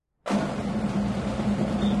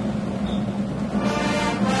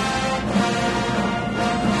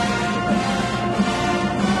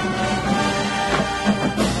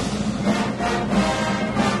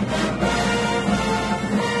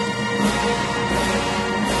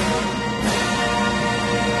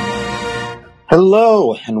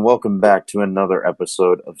Hello, and welcome back to another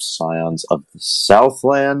episode of Scions of the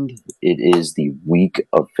Southland. It is the week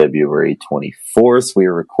of February 24th. We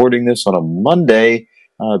are recording this on a Monday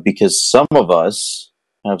because some of us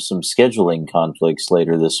have some scheduling conflicts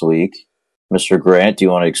later this week. Mr. Grant, do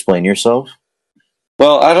you want to explain yourself?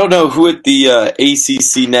 Well, I don't know who at the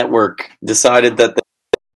ACC network decided that they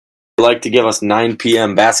like to give us 9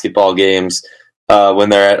 p.m. basketball games when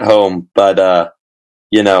they're at home, but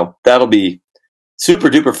that'll be super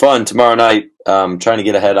duper fun tomorrow night. Trying to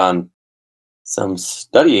get ahead on some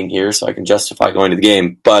studying here so I can justify going to the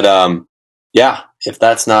game. But yeah, if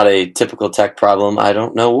that's not a typical tech problem, I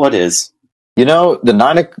don't know what is. You know, the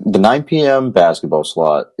 9 p.m. basketball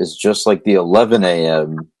slot is just like the 11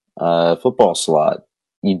 a.m. Football slot.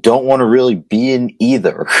 You don't want to really be in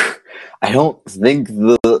either. I don't think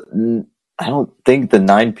the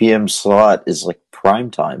 9 p.m. slot is like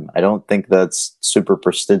prime time. I don't think that's super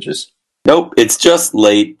prestigious. Nope, it's just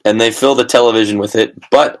late, and they fill the television with it.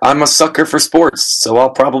 But I'm a sucker for sports, so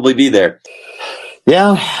I'll probably be there.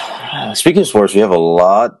 Yeah. Speaking of sports, we have a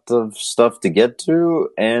lot of stuff to get to,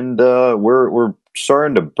 and we're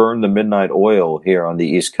starting to burn the midnight oil here on the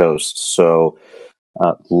East Coast. So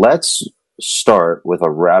let's start with a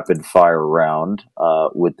rapid fire round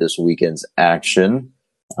with this weekend's action.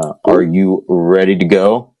 Are you ready to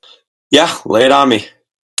go? Yeah, lay it on me.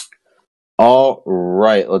 All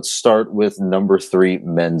right, let's start with number 3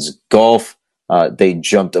 men's golf. They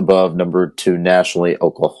jumped above number 2 nationally,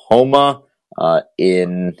 Oklahoma, I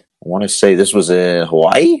want to say this was in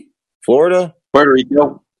Hawaii, Florida? Puerto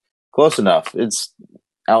Rico. Close enough. It's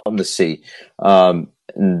out in the sea.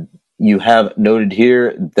 And you have noted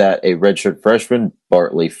here that a redshirt freshman,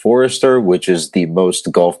 Bartley Forrester, which is the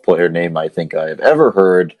most golf player name I think I have ever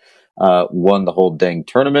heard, won the whole dang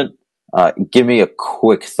tournament. Give me a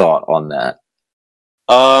quick thought on that.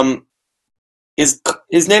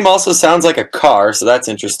 His name also sounds like a car, so that's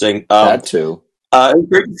interesting. That too. It was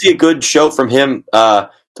great to see a good show from him.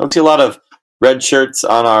 Don't see a lot of red shirts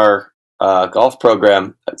on our golf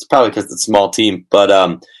program. It's probably because it's a small team,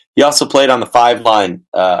 but he also played on the 5 line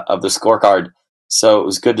of the scorecard, so it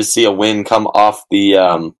was good to see a win come off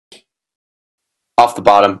the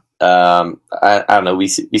bottom. I don't know. We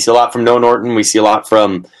see a lot from Noah Norton. We see a lot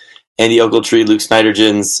from Andy Ogletree, Luke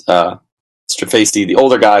Snyderjans, Strafacey, the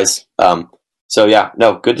older guys. So yeah,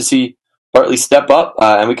 no, good to see Bartley step up,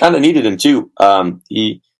 and we kind of needed him too.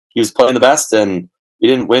 He was playing the best, and we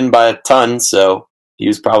didn't win by a ton, so he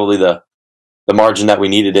was probably the margin that we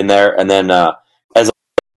needed in there. And then, as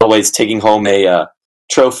always, taking home a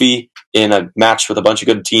trophy in a match with a bunch of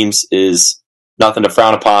good teams is nothing to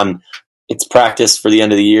frown upon. It's practice for the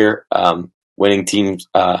end of the year.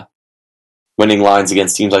 Winning lines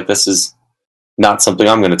against teams like this is not something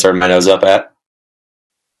I'm going to turn my nose up at.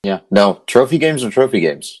 Yeah, no, trophy games are trophy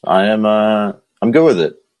games. I'm good with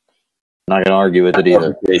it. Not going to argue with it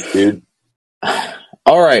either. Dude.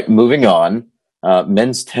 All right, moving on.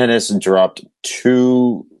 Men's tennis dropped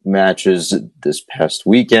 2 matches this past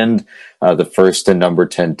weekend. The first to number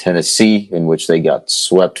 10 Tennessee, in which they got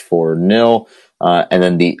swept 4-0, and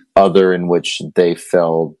then the other in which they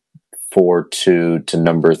fell 4-2 to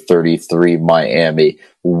number 33 Miami.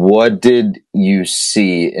 What did you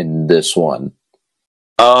see in this one?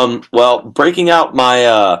 Well, breaking out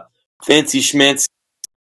my fancy schmancy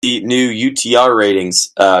new UTR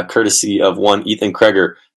ratings, courtesy of one Ethan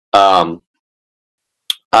Kreger. I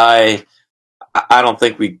don't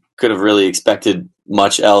think we could have really expected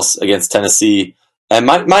much else against Tennessee, and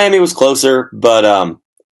Miami was closer, but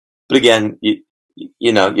again, you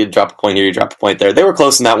drop a point here, you drop a point there. They were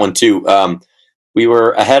close in that one too. We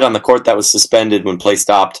were ahead on the court that was suspended when play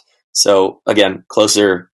stopped, so again,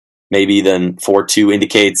 closer maybe than 4-2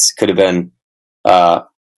 indicates. Could have been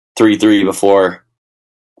 3-3 before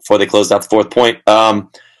they closed out the 4th point.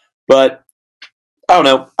 But I don't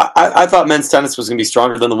know. I thought men's tennis was going to be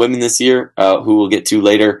stronger than the women this year, who we'll get to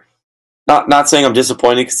later. Not saying I'm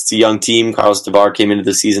disappointed because it's a young team. Carlos Tavar came into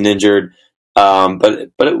the season injured,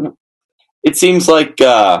 but it seems like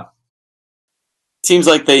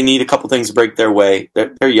they need a couple things to break their way.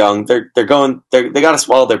 They're young. They got to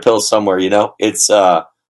swallow their pills somewhere.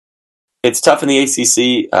 It's tough in the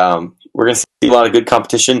ACC. We're going to see a lot of good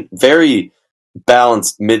competition. Very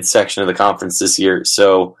balanced midsection of the conference this year.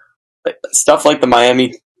 So stuff like the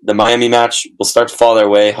Miami match will start to fall their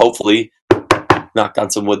way. Hopefully, knock on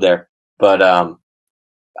some wood there. But I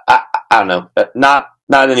don't know. Not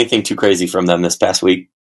anything too crazy from them this past week.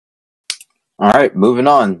 All right, moving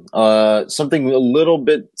on. Something a little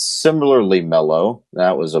bit similarly mellow.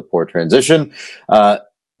 That was a poor transition.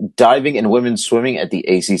 diving and women's swimming at the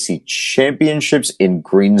ACC Championships in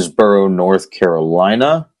Greensboro, North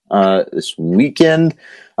Carolina this weekend.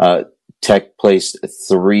 Tech placed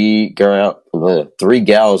three gals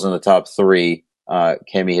in the top three.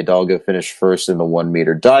 Cami Hidalgo finished first in the 1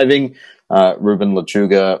 meter diving. Ruben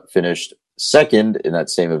Lechuga finished second in that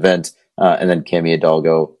same event. And then Cami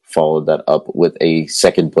Hidalgo followed that up with a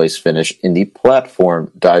second place finish in the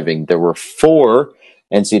platform diving. There were 4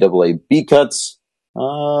 NCAA B cuts.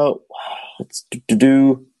 I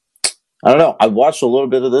don't know. I watched a little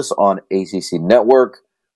bit of this on ACC Network,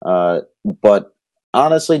 but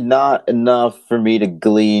honestly, not enough for me to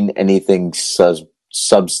glean anything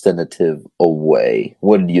substantive away.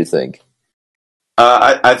 What do you think?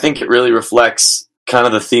 I think it really reflects kind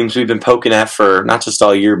of the themes we've been poking at for not just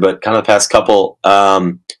all year, but kind of the past couple.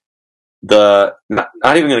 Not even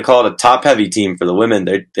going to call it a top heavy team for the women.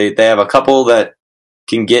 They have a couple that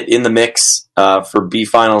can get in the mix for B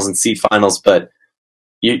finals and C finals, but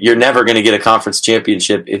you're never going to get a conference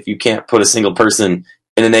championship if you can't put a single person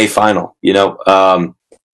in an A final. Ilgen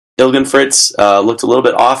Fritz looked a little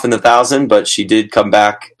bit off in the 1,000, but she did come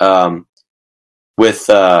back with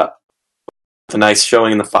a nice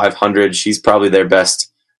showing in the 500. She's probably their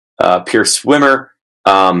best pure swimmer.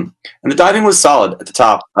 And the diving was solid at the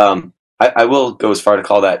top. I will go as far to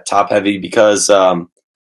call that top heavy because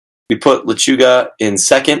we put Lechuga in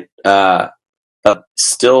second.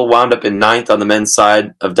 Still wound up in 9th on the men's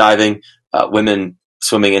side of diving. Women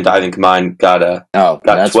swimming and diving combined got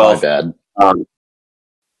that's 12. My bad.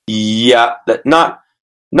 Yeah,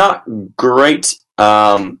 not great.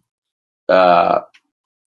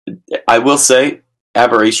 I will say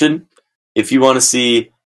aberration. If you want to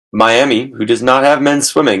see Miami, who does not have men's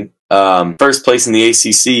swimming, first place in the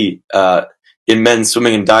ACC in men's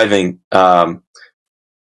swimming and diving,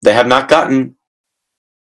 they have not gotten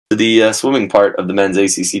to the swimming part of the men's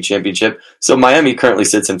ACC championship. So Miami currently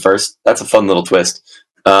sits in first. That's a fun little twist.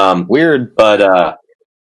 Weird, but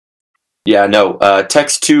yeah, no.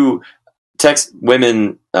 Tech's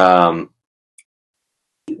women.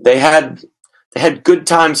 They had good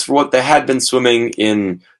times for what they had been swimming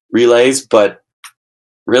in relays, but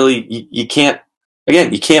really you can't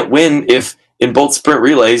win if in both sprint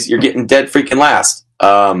relays you're getting dead freaking last.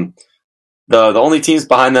 The only teams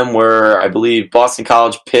behind them were, I believe, Boston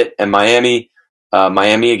College, Pitt, and Miami.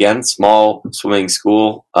 Miami, again, small swimming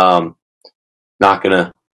school. Not going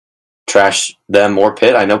to trash them or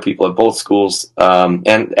Pitt. I know people at both schools, and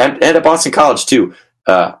at Boston College, too.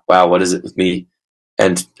 Wow, what is it with me?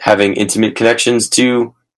 And having intimate connections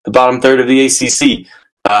to the bottom third of the ACC.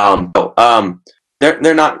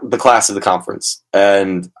 They're not the class of the conference.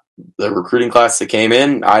 And the recruiting class that came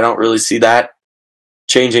in, I don't really see that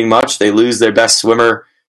changing much. They lose their best swimmer.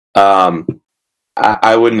 I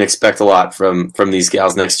wouldn't expect a lot from these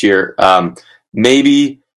gals next year.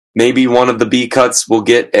 Maybe one of the B cuts will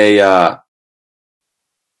get an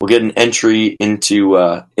entry into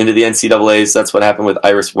the NCAAs. That's what happened with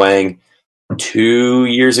Iris Wang 2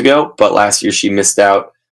 years ago, but last year she missed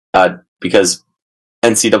out because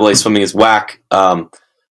NCAA swimming is whack. I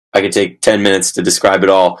could take 10 minutes to describe it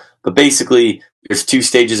all, but basically there's 2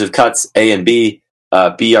 stages of cuts, A and B.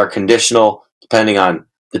 B are conditional depending on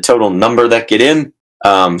the total number that get in.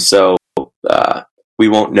 So we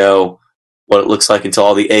won't know what it looks like until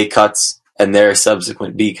all the A cuts and their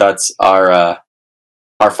subsequent B cuts are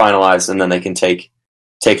finalized, and then they can take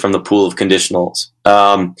from the pool of conditionals.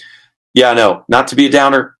 Yeah, no, not to be a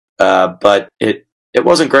downer, but it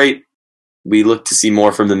wasn't great. We look to see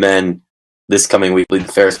more from the men this coming week, the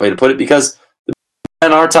fairest way to put it, because the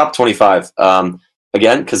men are top 25.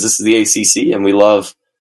 Again, because this is the ACC and we love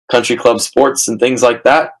country club sports and things like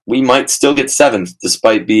that, we might still get 7th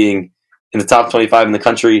despite being in the top 25 in the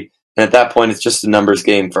country. And at that point, it's just a numbers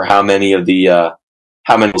game for how many will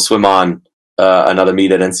swim on another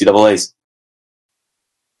meet at NCAAs.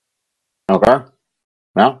 Okay.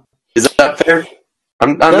 Well, is that fair?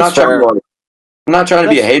 I'm not trying to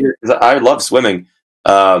be a hater because I love swimming,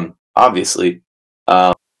 obviously,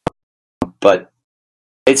 but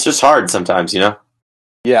it's just hard sometimes,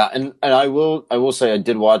 Yeah, and I will say I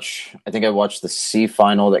watched the C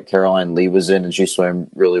final that Caroline Lee was in, and she swam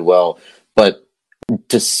really well. But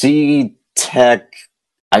to see Tech,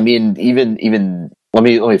 I mean, even let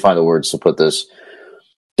me find the words to put this.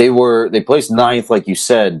 They placed 9th, like you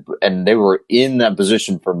said, and they were in that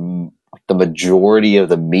position for the majority of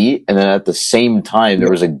the meet, and then at the same time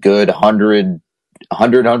there was a good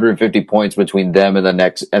 150 points between them and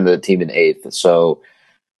the team in 8th. So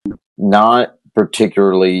not a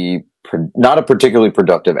particularly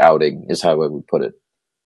productive outing is how I would put it.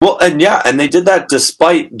 Well, and they did that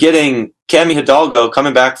despite getting Cami Hidalgo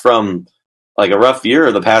coming back from like a rough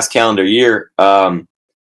year the past calendar year,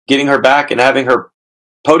 getting her back and having her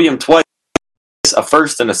podium twice, a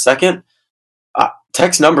first and a second.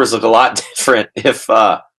 Tech's numbers look a lot different if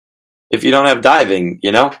you don't have diving,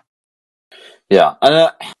 you know? Yeah,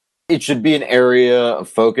 it should be an area of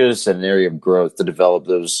focus and an area of growth to develop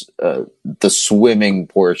those the swimming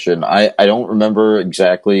portion. I don't remember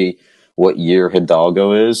exactly what year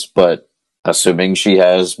Hidalgo is, but assuming she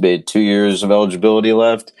has made 2 years of eligibility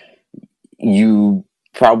left, you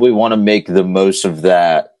probably want to make the most of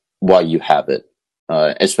that while you have it,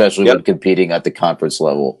 especially when competing at the conference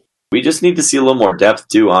level. We just need to see a little more depth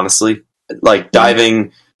too, honestly. Like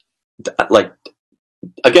diving, like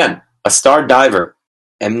again, a star diver.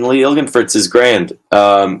 Emily Ilgenfritz is grand.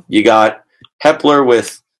 You got Hepler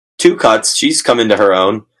with 2 cuts. She's come into her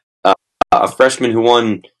own. A freshman who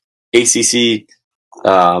won ACC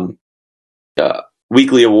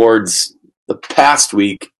weekly awards the past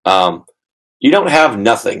week. You don't have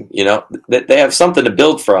nothing, you know. They have something to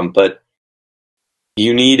build from, but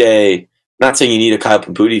you need I'm not saying you need a Kyle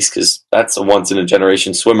Pampudis because that's a once in a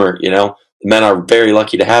generation swimmer. You know, the men are very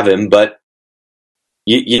lucky to have him, but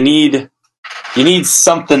you need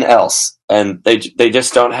something else, and they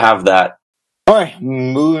just don't have that. All right,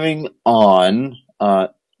 moving on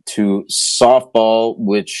to softball,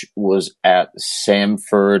 which was at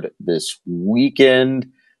Samford this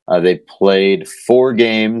weekend. They played 4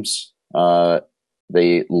 games.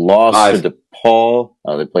 They lost 5. to DePaul.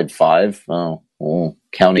 They played 5. Oh,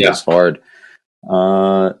 counting is hard.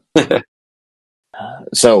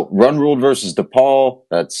 So run ruled versus DePaul.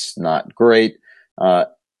 That's not great.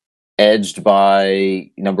 Edged by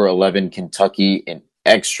number 11 Kentucky in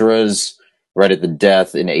extras right at the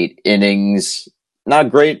death in 8 innings. Not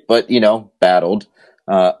great, but battled.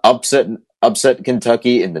 Upset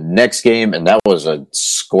Kentucky in the next game, and that was a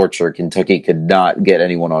scorcher. Kentucky could not get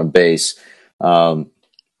anyone on base.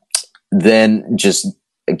 Then just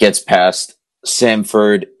gets past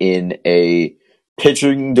Samford in a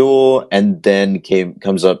pitching duel, and then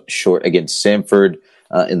comes up short against Samford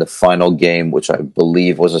in the final game, which I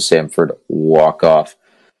believe was a Samford walk-off.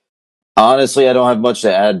 Honestly, I don't have much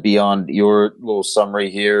to add beyond your little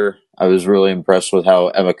summary here. I was really impressed with how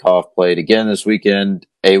Emma Koff played again this weekend.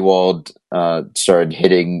 Awald started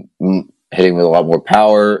hitting with a lot more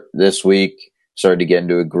power this week, started to get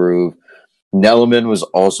into a groove. Nelliman was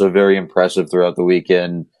also very impressive throughout the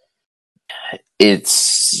weekend. They're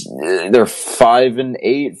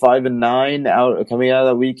 5-8, 5-9 coming out of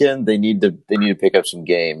that weekend. They need to pick up some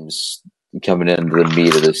games coming into the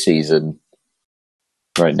meat of the season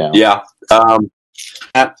right now. Yeah,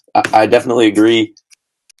 I definitely agree.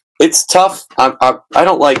 It's tough. I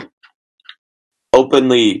don't like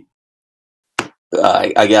openly,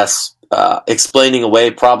 I guess, explaining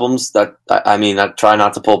away problems. That I try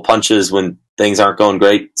not to pull punches when things aren't going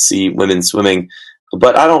great. See women swimming,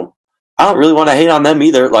 but I don't really want to hate on them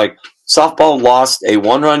either. Like softball lost a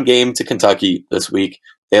 1-run game to Kentucky this week.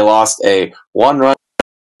 They lost a 1-run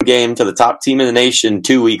game to the top team in the nation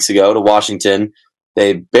 2 weeks ago to Washington.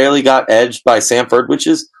 They barely got edged by Samford, which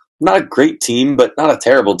is not a great team, but not a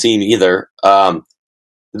terrible team either. The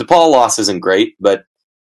DePaul loss isn't great, but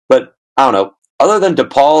I don't know. Other than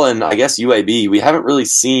DePaul and I guess UAB, we haven't really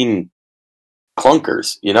seen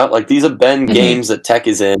clunkers. You know, like these have been games that Tech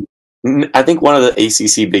is in. I think one of the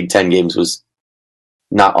ACC Big Ten games was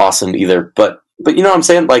not awesome either. But you know what I'm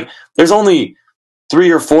saying? Like, there's only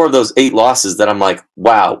 3 or 4 of those 8 losses that I'm like,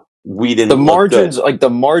 wow, we didn't. The margins, the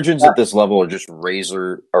margins at this level are just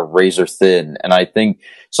razor thin, and I think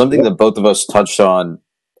something that both of us touched on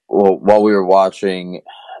while we were watching,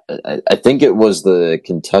 I think it was the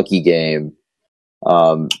Kentucky game.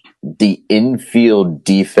 The infield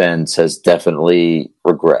defense has definitely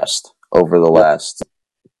regressed over the last,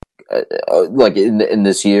 like in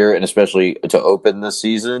this year, and especially to open this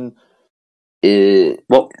season. It's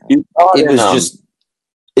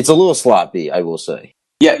a little sloppy, I will say.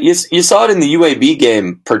 Yeah, you saw it in the UAB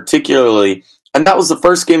game particularly, and that was the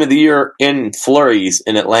first game of the year in flurries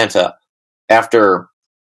in Atlanta after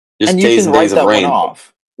just days and days of rain.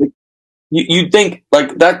 Off. You'd think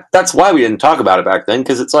like that. That's why we didn't talk about it back then,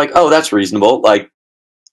 because it's like, oh, that's reasonable. Like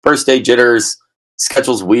first day jitters,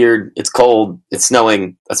 schedule's weird. It's cold. It's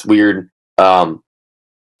snowing. That's weird. But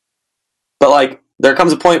like there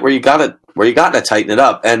comes a point where you gotta tighten it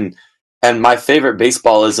up. And my favorite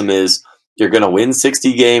baseballism is, you're going to win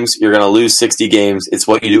 60 games. You're going to lose 60 games. It's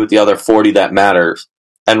what you do with the other 40 that matters.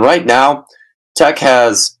 And right now, Tech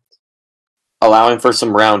has, allowing for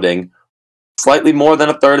some rounding, slightly more than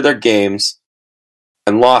a third of their games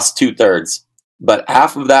and lost 2/3. But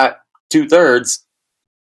half of that 2/3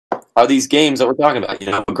 are these games that we're talking about.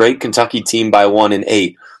 A great Kentucky team by 1 in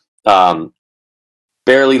 8,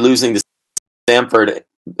 barely losing to Stanford,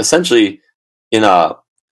 essentially in a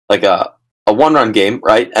one-run game,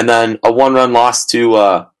 right? And then a one-run loss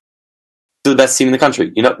to the best team in the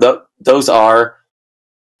country. Those are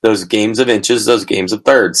those games of inches, those games of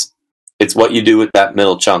thirds. It's what you do with that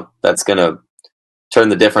middle chunk that's going to turn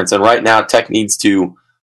the difference. And right now, Tech needs to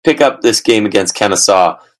pick up this game against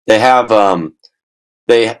Kennesaw. They have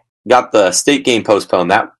they got the state game postponed.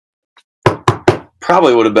 That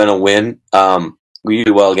probably would have been a win. We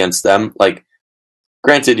do well against them.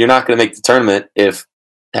 Granted, you're not going to make the tournament if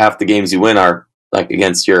half the games you win are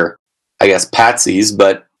against your, I guess, patsies.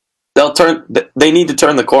 But they need to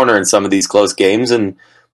turn the corner in some of these close games. And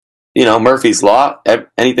Murphy's Law.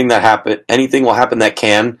 Anything will happen that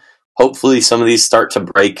can. Hopefully, some of these start to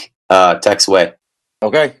break Tech's way.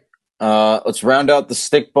 Okay. Let's round out the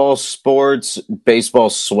stickball sports. Baseball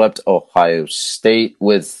swept Ohio State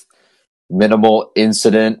with minimal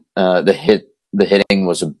incident. The hitting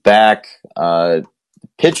was back.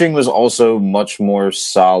 Pitching was also much more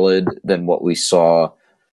solid than what we saw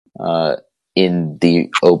in the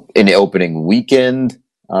opening weekend.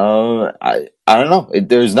 I don't know.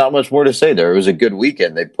 There's not much more to say there. It was a good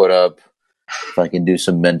weekend. They put up, if I can do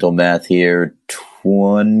some mental math here,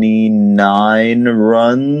 29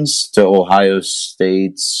 runs to Ohio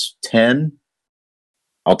State's 10.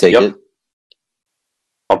 I'll take it.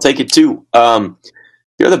 I'll take it too.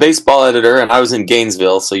 You're the baseball editor, and I was in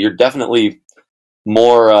Gainesville, so you're definitely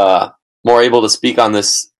more able to speak on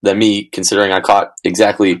this than me, considering I caught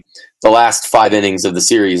exactly the last 5 innings of the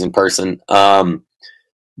series in person.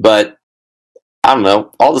 But I don't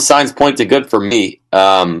know. All the signs point to good for me.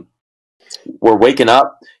 We're waking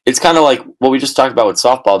up. It's kind of like what we just talked about with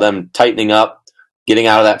softball, them tightening up, getting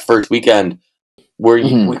out of that first weekend.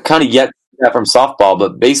 We kind of yet to see that from softball,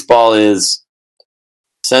 but baseball is,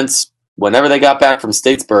 since whenever they got back from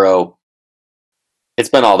Statesboro, it's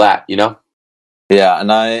been all that, Yeah,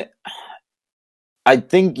 and I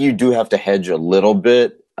think you do have to hedge a little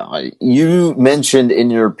bit. You mentioned in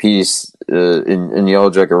your piece in Yellow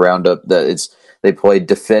Jacket Roundup that they played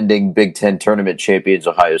defending Big Ten tournament champions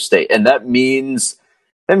Ohio State, and that means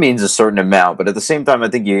a certain amount. But at the same time, I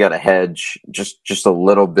think you got to hedge just a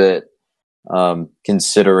little bit,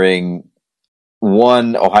 considering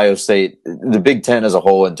one, Ohio State, the Big Ten as a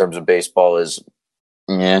whole in terms of baseball is,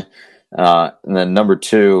 and then number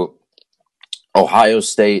two, Ohio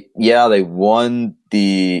State, yeah, they won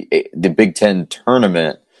the Big Ten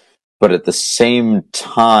tournament, but at the same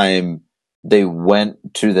time, they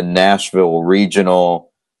went to the Nashville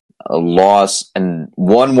Regional, lost and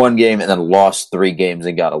won 1 game, and then lost 3 games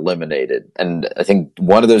and got eliminated. And I think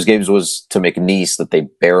one of those games was to McNeese that they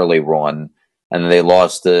barely won, and then they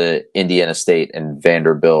lost to Indiana State and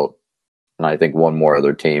Vanderbilt, and I think one more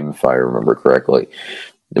other team, if I remember correctly.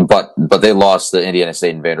 But they lost to Indiana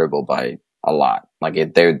State and Vanderbilt by a lot.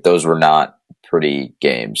 Those were not pretty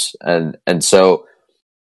games, and so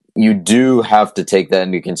you do have to take that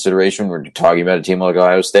into consideration when you're talking about a team like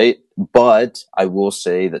Ohio State. But I will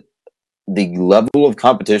say that the level of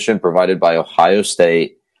competition provided by Ohio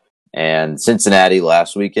State and Cincinnati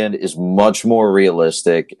last weekend is much more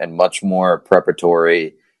realistic and much more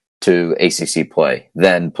preparatory to ACC play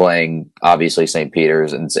than playing, obviously, St.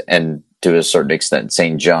 Peter's and to a certain extent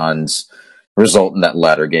St. John's, result in that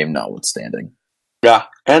latter game notwithstanding. Yeah,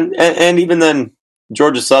 and even then,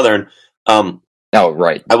 Georgia Southern.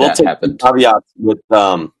 Right. I will take caveats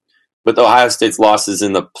with Ohio State's losses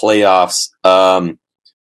in the playoffs.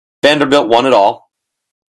 Vanderbilt won it all.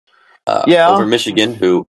 Over Michigan,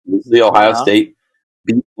 who the Ohio State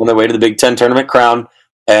beat on their way to the Big Ten tournament crown,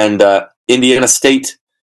 and Indiana State.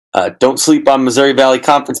 Don't sleep on Missouri Valley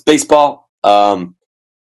Conference baseball.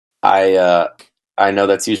 I know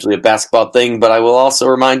that's usually a basketball thing, but I will also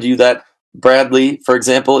remind you that Bradley, for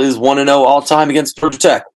example, is 1-0 all time against Georgia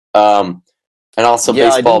Tech. And also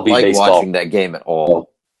baseball beat baseball. Watching that game at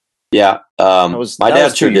all. Yeah. My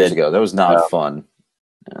dad sure 2 years ago. That was not fun.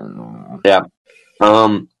 Yeah.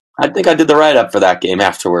 I think I did the write-up for that game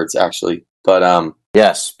afterwards, actually. But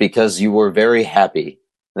yes, because you were very happy.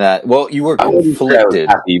 You were conflicted.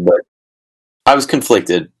 I was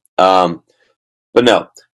conflicted. But no.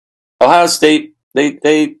 Ohio State,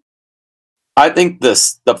 I think the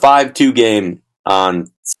 5-2 game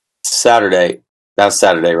on Saturday, that was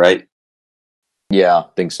Saturday, right? Yeah, I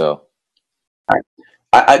think so.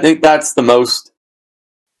 I think that's the most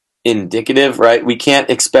indicative, right? We can't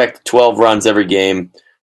expect 12 runs every game,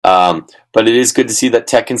 but it is good to see that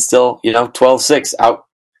Tech can still, 12-6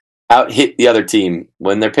 out-hit the other team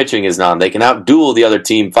when their pitching is on. They can out-duel the other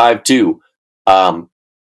team 5-2.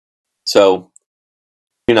 So,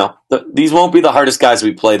 these won't be the hardest guys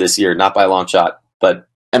we play this year, not by a long shot.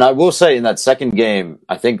 And I will say in that second game,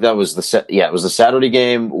 I think that was it was the Saturday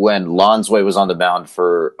game when Lonsway was on the mound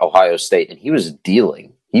for Ohio State, and he was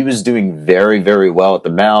dealing. He was doing very, very well at the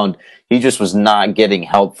mound. He just was not getting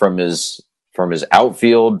help from his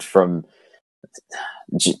outfield.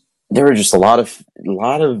 There were just a lot of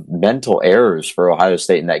mental errors for Ohio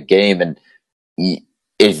State in that game, and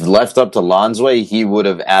if left up to Lonsway, he would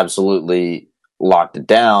have absolutely locked it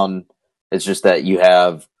down. It's just that you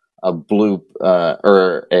have a bloop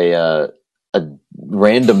or a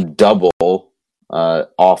random double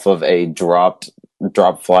off of a drop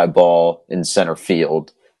fly ball in center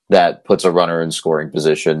field that puts a runner in scoring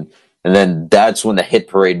position, and then that's when the hit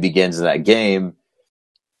parade begins in that game. I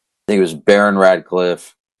think it was Barron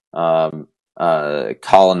Radcliffe, Colin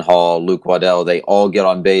Hall, Luke Waddell. They all get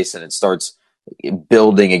on base, and it starts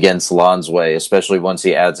building against Lonsway, especially once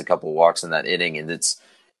he adds a couple walks in that inning, and it's.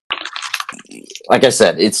 Like I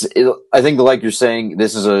said, I think, like you're saying,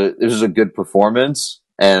 this is a good performance,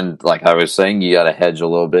 and like I was saying, you got to hedge a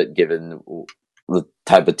little bit given the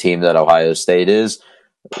type of team that Ohio State is.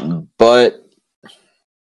 But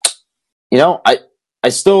I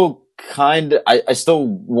still I still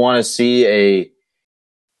want to see a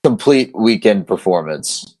complete weekend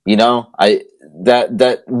performance.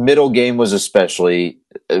 That middle game was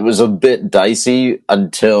it was a bit dicey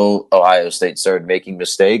until Ohio State started making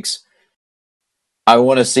mistakes. I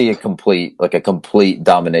want to see a complete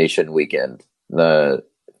domination weekend. The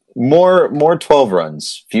more 12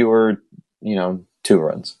 runs, fewer, 2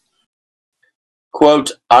 runs.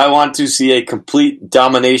 Quote, I want to see a complete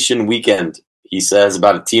domination weekend, he says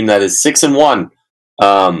about a team that is 6-1.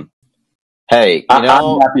 Hey,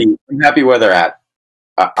 I'm happy where they're at.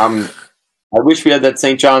 I wish we had that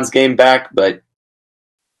St. John's game back, but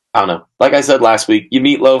I don't know. Like I said last week, you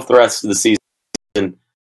meatloaf the rest of the season. 2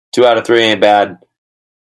 out of 3 ain't bad.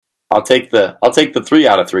 I'll take the 3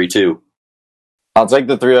 out of 3 too. I'll take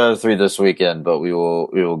the 3 out of 3 this weekend, but we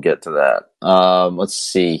will get to that. Let's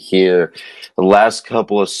see here. The last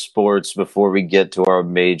couple of sports before we get to our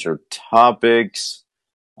major topics.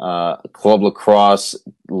 Club lacrosse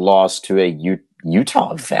lost to a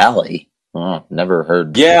Utah Valley. Oh, never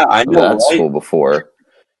heard I know, that school before.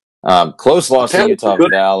 Close loss to Utah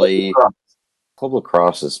Valley. Club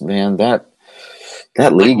lacrosse is, man, that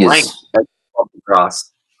league is Club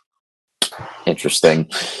lacrosse. Interesting.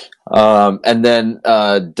 And then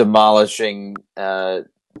demolishing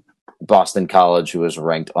Boston College, who was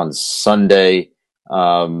ranked on Sunday.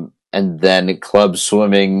 And then club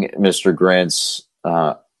swimming, Mr. Grant's,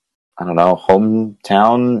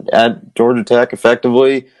 hometown at Georgia Tech,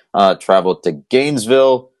 effectively, traveled to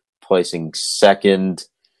Gainesville, placing second.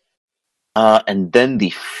 And then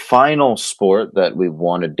the final sport that we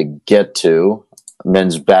wanted to get to,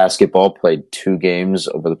 men's basketball, played 2 games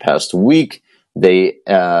over the past week. They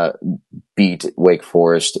beat Wake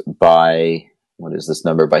Forest by, what is this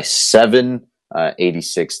number? By 7,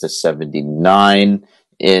 86-79,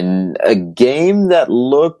 in a game that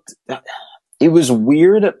it was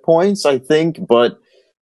weird at points, I think, but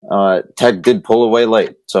Tech did pull away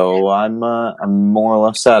late, so I'm more or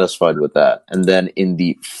less satisfied with that. And then in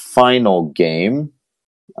the final game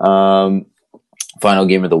of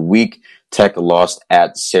the week, Tech lost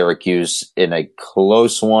at Syracuse in a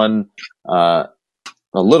close one, a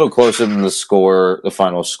little closer than the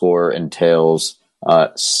final score entails,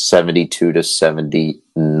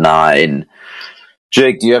 72-79.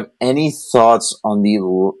 Jake, do you have any thoughts on the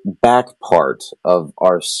back part of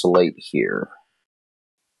our slate here?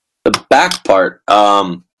 The back part,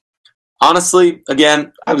 honestly,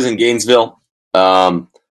 again, I was in Gainesville. So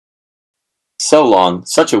long,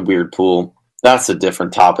 such a weird pool. That's a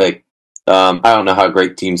different topic. I don't know how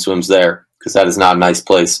great team swims there, because that is not a nice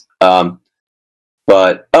place. So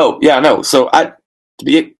to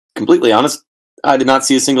be completely honest, I did not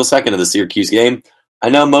see a single second of the Syracuse game. I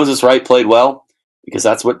know Moses Wright played well, because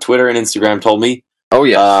that's what Twitter and Instagram told me. Oh,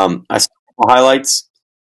 yeah. I saw highlights.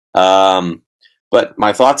 But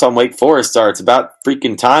my thoughts on Wake Forest are, it's about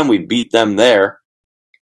freaking time we beat them there.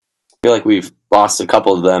 I feel like we've lost a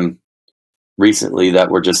couple of them recently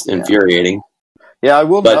that were just infuriating. Yeah, I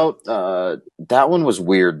will note that one was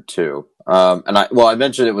weird too. I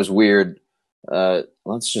mentioned it was weird.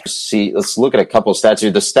 Let's look at a couple of stats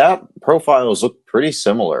here. The stat profiles look pretty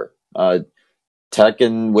similar. Tech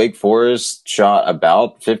and Wake Forest shot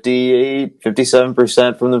about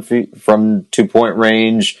 57% from 2-point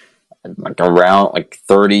range, around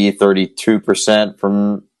 32%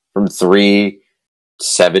 from 3.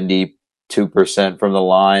 72% from the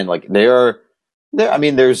line. Like I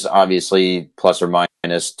mean, there's obviously plus or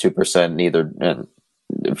minus 2%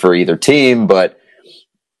 for either team, but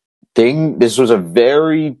this was a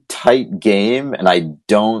very tight game, and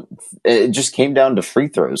it just came down to free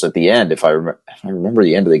throws at the end, if I remember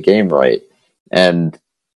the end of the game right. And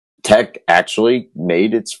Tech actually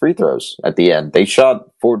made its free throws at the end. They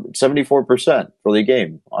shot 74% for the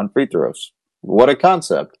game on free throws. What a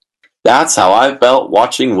concept. That's how I felt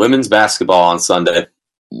watching women's basketball on Sunday.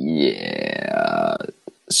 Yeah.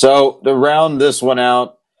 So to round this one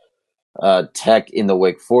out, Tech in the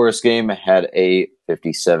Wake Forest game had a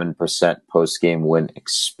 57% post-game win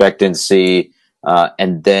expectancy.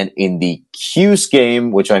 And then in the Cuse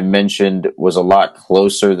game, which I mentioned was a lot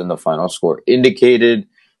closer than the final score indicated,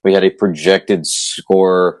 we had a projected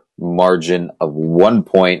score margin of 1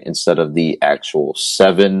 point instead of the actual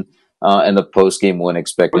 7. And the post-game win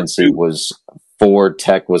expectancy for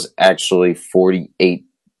Tech was actually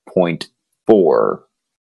 48.4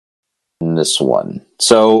 in this one.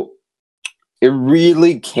 So it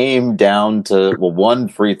really came down to, well, 1,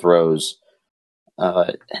 free throws,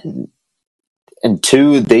 and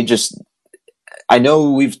 2, I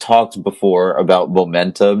know we've talked before about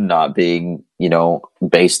momentum not being,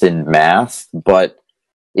 based in math, but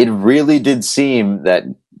it really did seem that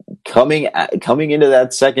coming into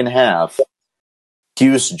that second half,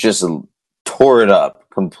 Cuse just tore it up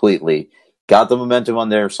completely, got the momentum on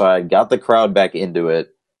their side, got the crowd back into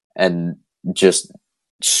it, and just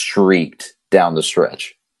streaked down the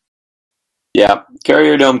stretch. Yeah,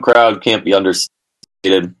 Carrier Dome crowd can't be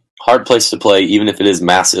understated. Hard place to play, even if it is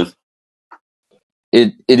massive.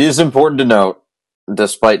 It is important to note,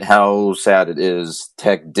 despite how sad it is,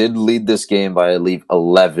 Tech did lead this game by, I believe,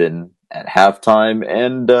 11 at halftime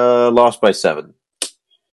and lost by 7.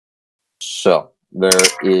 So there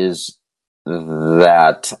is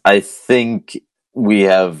that. I think we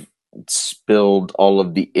have spilled all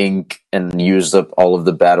of the ink and used up all of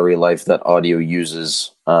the battery life that audio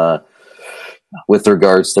uses with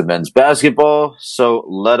regards to men's basketball. So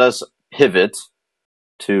let us pivot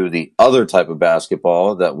to the other type of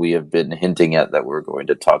basketball that we have been hinting at that we're going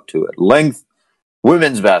to talk to at length,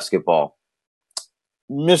 women's basketball.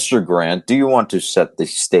 Mr. Grant, do you want to set the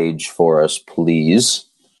stage for us, please?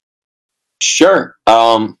 Sure.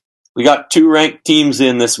 We got 2 ranked teams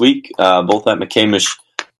in this week, both at McCamish.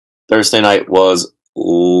 Thursday night was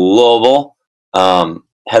Louisville,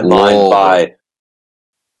 headlined by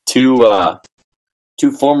two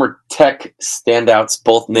former Tech standouts,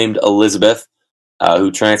 both named Elizabeth, who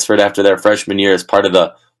transferred after their freshman year as part of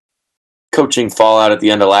the coaching fallout at the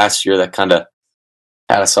end of last year that kind of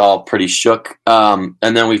had us all pretty shook. And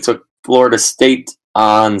then we took Florida State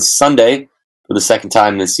on Sunday for the second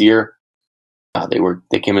time this year.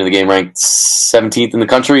 They came into the game ranked 17th in the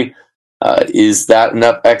country. Is that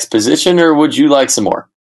enough exposition, or would you like some more?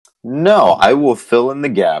 No, I will fill in the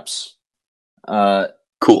gaps.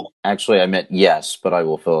 Cool. Actually, I meant yes, but I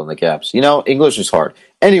will fill in the gaps. English is hard.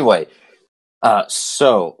 Anyway,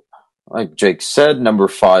 so like Jake said, number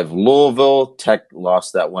 5 Louisville. Tech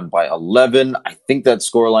lost that one by 11. I think that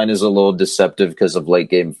scoreline is a little deceptive because of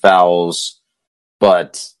late game fouls,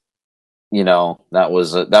 but that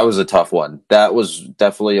was a tough one. That was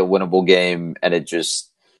definitely a winnable game, and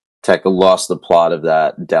Tech lost the plot of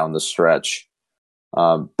that down the stretch.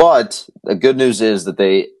 But the good news is that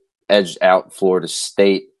they edged out Florida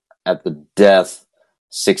State at the death,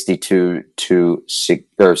 65 to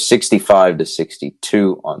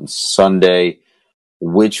 62 on Sunday,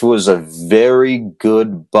 which was a very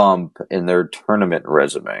good bump in their tournament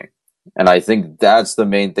resume. And I think that's the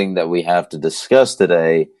main thing that we have to discuss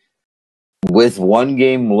today. With one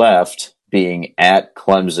game left, being at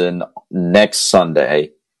Clemson next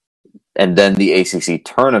Sunday, and then the ACC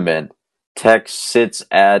tournament, Tech sits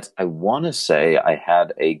at, I want to say, I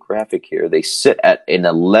had a graphic here, they sit at an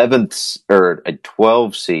 11th or a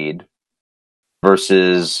 12 seed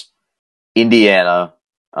versus Indiana,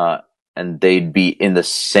 and they'd be in the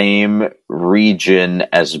same region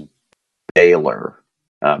as Baylor.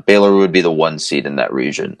 Baylor would be the 1 seed in that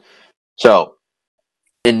region. So,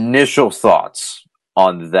 initial thoughts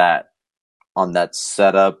on that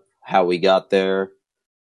setup, how we got there?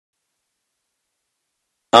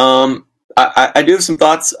 I do have some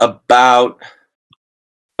thoughts about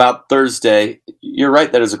Thursday. You're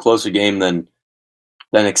right that it was a closer game than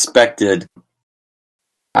expected.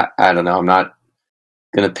 I don't know. I'm not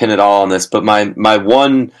going to pin it all on this, but my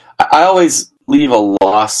one, I always leave a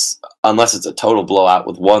loss unless it's a total blowout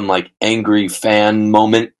with one like angry fan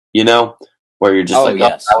moment, where you're just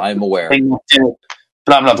yes, I'm aware.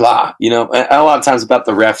 Blah blah blah, and a lot of times about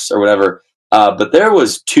the refs or whatever. But there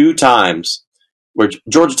was 2 times where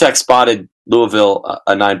Georgia Tech spotted Louisville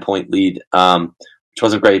a 9-point lead, which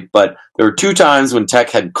wasn't great. But there were 2 times when Tech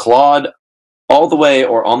had clawed all the way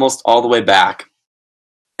or almost all the way back,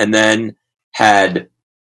 and then had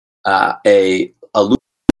a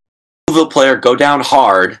Louisville player go down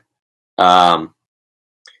hard,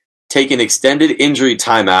 take an extended injury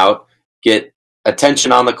timeout, get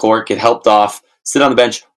attention on the court, get helped off, sit on the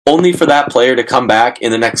bench, only for that player to come back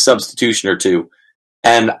in the next substitution or 2.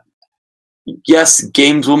 And yes,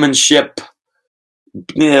 gameswomanship,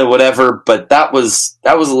 whatever, but that was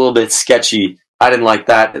a little bit sketchy. I didn't like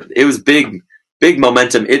that. It was big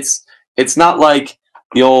momentum. It's not like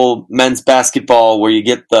the old men's basketball where you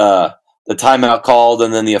get the timeout called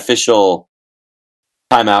and then the official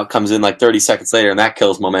timeout comes in like 30 seconds later and that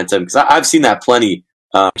kills momentum. Because I've seen that plenty.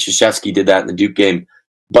 Krzyzewski did that in the Duke game,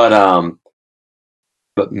 but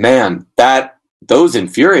man, those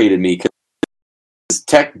infuriated me because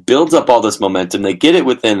Tech builds up all this momentum. They get it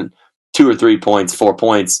within 2 or 3 points, 4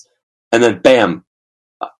 points, and then bam,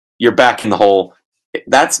 you're back in the hole.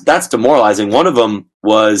 That's demoralizing. One of them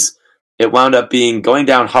was it wound up being going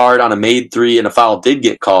down hard on a made 3 and a foul did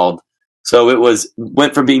get called. So it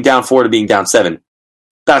went from being down 4 to being down 7.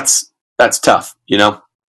 That's tough, you know?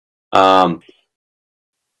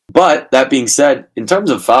 But that being said, in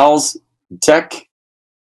terms of fouls, Tech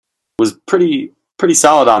was pretty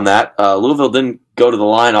solid on that. Louisville didn't go to the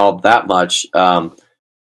line all that much.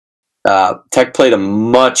 Tech played a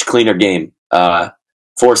much cleaner game.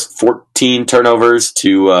 Forced 14 turnovers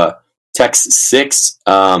to Tech's 6.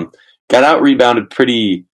 Got out rebounded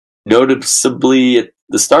pretty noticeably at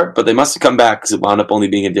the start, but they must have come back because it wound up only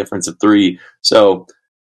being a difference of 3. So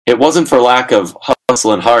it wasn't for lack of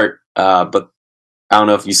hustle and heart, but I don't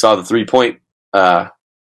know if you saw the 3-point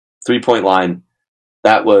line.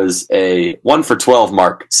 That was a 1 for 12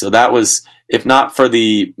 mark. So that was, if not for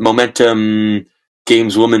the momentum,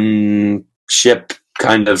 gameswomanship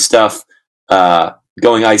kind of stuff,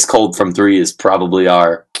 going ice cold from 3 is probably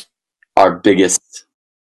our biggest,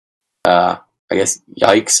 I guess,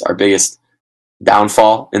 yikes, our biggest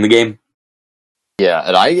downfall in the game. Yeah,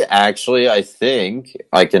 and I think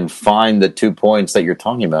I can find the 2 points that you're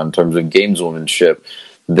talking about in terms of gameswomanship.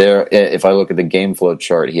 There, if I look at the game flow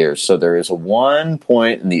chart here, so there is 1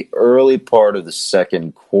 point in the early part of the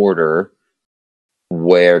second quarter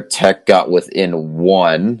where Tech got within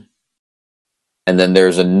 1, and then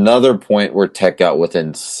there's another point where Tech got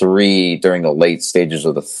within 3 during the late stages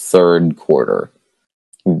of the third quarter.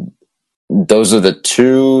 Those are the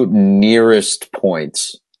 2 nearest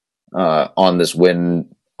points on this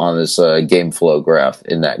game flow graph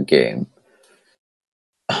in that game.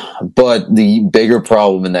 But the bigger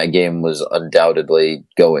problem in that game was undoubtedly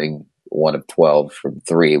going 1 of 12 from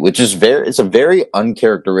 3, which is it's a very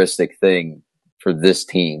uncharacteristic thing for this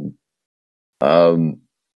team. It's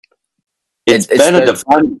been a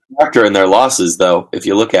defining factor in their losses, though, if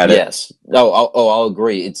you look at it. Yes. I'll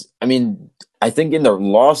agree. I think in their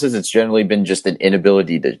losses, it's generally been just an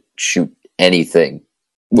inability to shoot anything,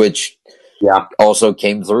 which also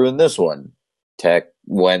came through in this one. Tech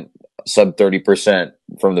went sub 30%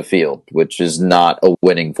 from the field, which is not a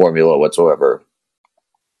winning formula whatsoever.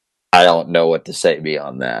 I don't know what to say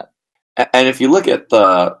beyond that. And if you look at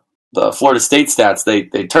the Florida State stats, they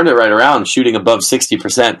turned it right around, shooting above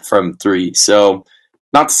 60% from 3. So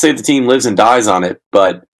not to say the team lives and dies on it,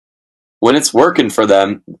 but when it's working for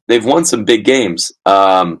them, they've won some big games.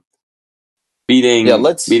 Beating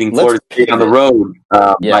Florida State on the road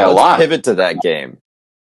by a lot. Pivot to that game.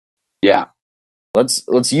 Yeah.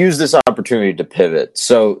 Let's use this opportunity to pivot.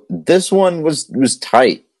 So this one was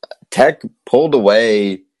tight. Tech pulled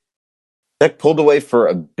away for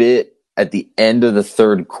a bit at the end of the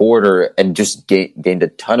third quarter and just gained a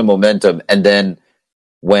ton of momentum, and then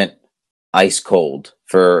went ice cold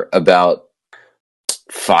for about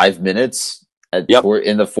 5 minutes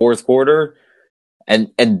in the fourth quarter.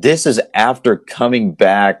 And this is after coming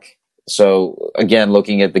back. So again,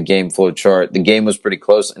 looking at the game flow chart, the game was pretty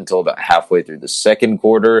close until about halfway through the second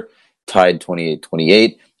quarter, tied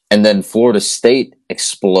 28-28. And then Florida State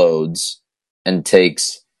explodes and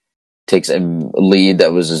takes a lead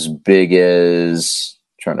that was as big as,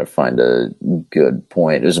 trying to find a good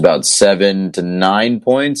point, it was about 7 to 9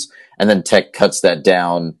 points. And then Tech cuts that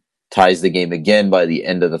down, ties the game again by the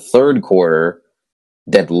end of the third quarter,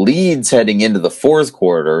 that leads heading into the fourth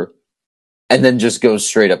quarter, and then just goes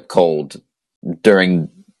straight up cold during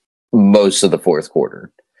most of the fourth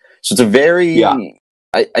quarter. So it's a very,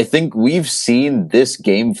 I think we've seen this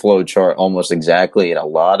game flow chart almost exactly in a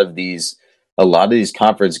lot of these a lot of these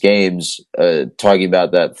conference games, talking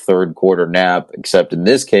about that third quarter nap, except in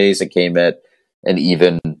this case, it came at an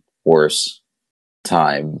even worse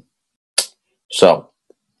time. So,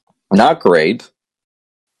 not great,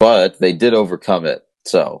 but they did overcome it.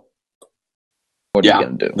 So, what are you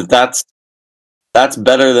going to do? That's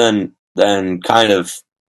better than kind of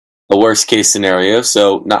a worst case scenario.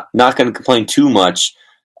 So not going to complain too much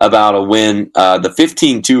about a win. The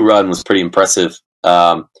 15-2 run was pretty impressive,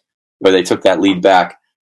 where they took that lead back.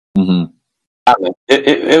 Mm-hmm.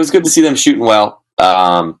 It was good to see them shooting well.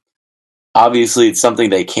 Obviously, it's something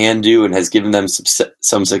they can do and has given them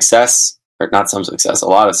some success, or not some success, a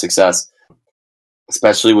lot of success,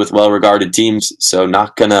 especially with well-regarded teams. So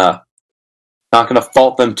not gonna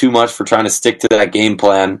fault them too much for trying to stick to that game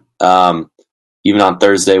plan, even on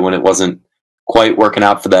Thursday when it wasn't quite working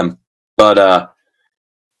out for them. But I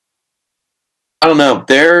don't know.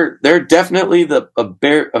 They're definitely a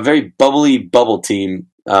very bubbly bubble team.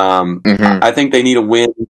 I think they need a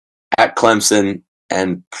win at Clemson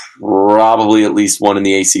and probably at least one in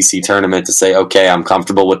the ACC tournament to say, okay, I'm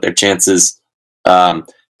comfortable with their chances.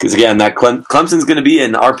 Because again, that Clemson's going to be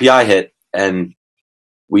an RPI hit, and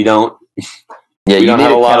we don't. Yeah, we you don't need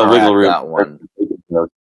have to a lot of counteract wiggle room. that one.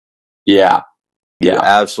 Yeah. You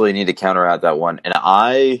absolutely need to counteract that one. And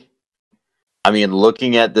I mean,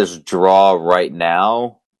 looking at this draw right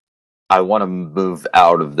now, I want to move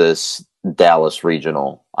out of this Dallas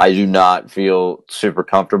regional. I do not feel super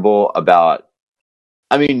comfortable about.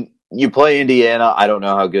 I mean, you play Indiana. I don't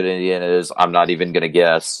know how good Indiana is. I'm not even going to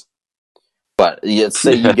guess. But let's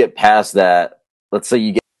say you get past that. Let's say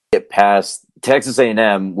you get past Texas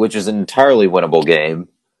A&M, which is an entirely winnable game.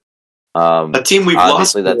 A team we've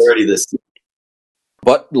lost already this season.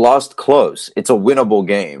 But lost close. It's a winnable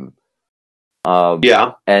game.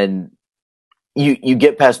 And you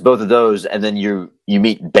get past both of those, and then you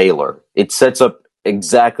meet Baylor. It sets up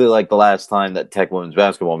exactly like the last time that Tech women's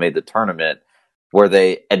basketball made the tournament, where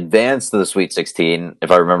they advanced to the Sweet 16,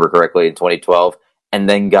 if I remember correctly, in 2012, and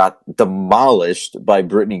then got demolished by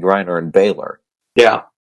Brittany Griner and Baylor. Yeah,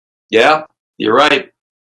 you're right.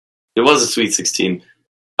 It was a Sweet 16.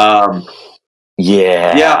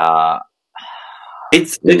 Yeah.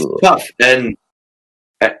 It's tough, and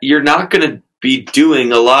you're not going to be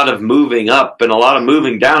doing a lot of moving up, and a lot of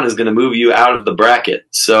moving down is going to move you out of the bracket.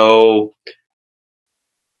 So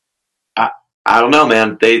I don't know,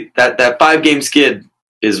 man. That 5-game skid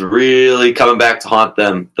is really coming back to haunt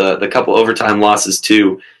them. The couple overtime losses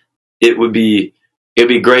too. It'd be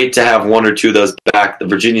great to have one or two of those back. The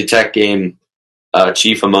Virginia Tech game,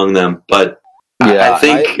 chief among them. But I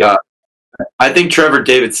think Trevor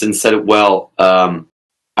Davidson said it well.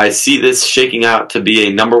 I see this shaking out to be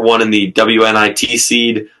a number one in the WNIT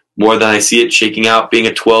seed more than I see it shaking out being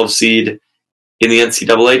a 12 seed in the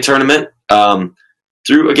NCAA tournament.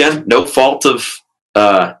 Through, again, no fault of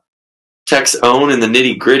Tech's own in the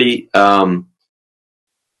nitty gritty.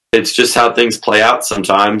 It's just how things play out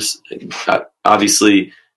sometimes.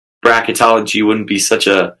 Obviously, bracketology wouldn't be such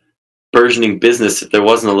a burgeoning business if there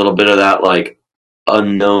wasn't a little bit of that like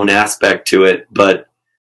unknown aspect to it. But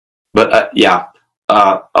a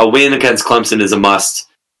win against Clemson is a must,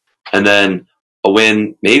 and then a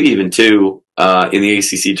win, maybe even two, in the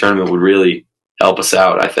ACC tournament would really help us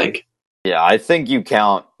out, I think. Yeah, I think you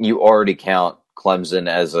already count Clemson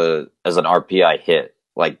as an RPI hit.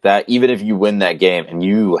 Like that, even if you win that game, and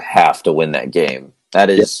you have to win that game. That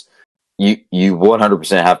is, you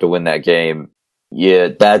 100% have to win that game. Yeah,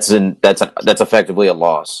 that's effectively a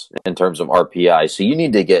loss in terms of RPI. So you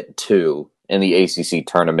need to get 2 in the ACC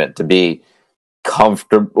tournament to be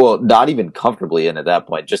comfortable. Well, not even comfortably in at that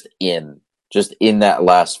point, just in that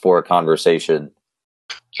last 4 conversation.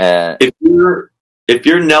 If you're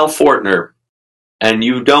Nell Fortner and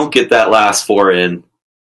you don't get that last 4 in,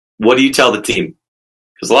 what do you tell the team?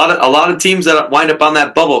 Because a lot of teams that wind up on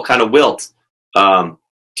that bubble kind of wilt.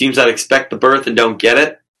 Teams that expect the berth and don't get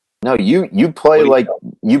it. No, you play like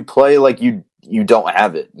you don't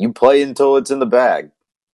have it. You play until it's in the bag.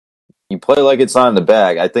 You play like it's not in the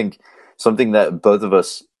bag. I think something that both of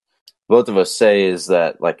us say is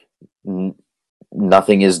that like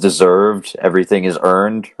nothing is deserved, everything is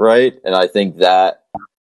earned, right? And I think that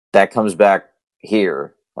comes back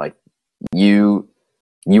here. Like you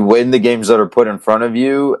win the games that are put in front of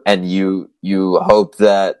you, and you hope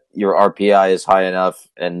that your RPI is high enough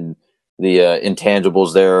and the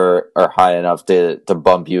intangibles there are high enough to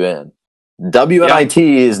bump you in. WNIT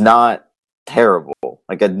is not terrible.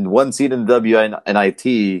 Like a 1 seed in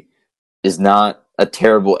WNIT is not a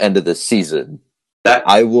terrible end of the season. That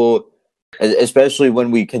I will, especially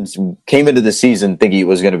when we came into the season thinking it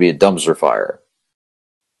was going to be a dumpster fire.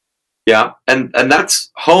 Yeah, and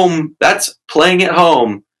that's home. That's playing at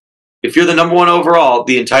home. If you're the number one overall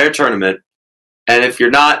the entire tournament, and if you're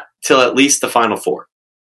not, till at least the final four.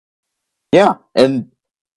 Yeah, and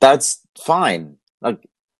that's fine. Like,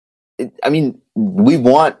 I mean, we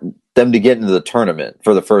want them to get into the tournament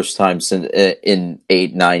for the first time since in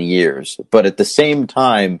 8-9 years. But at the same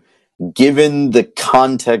time, given the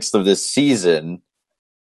context of this season,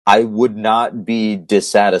 I would not be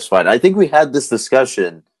dissatisfied. I think we had this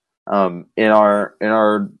discussion in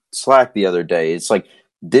our Slack the other day. It's like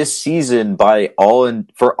this season,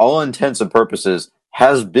 for all intents and purposes,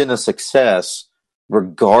 has been a success,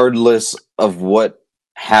 regardless of what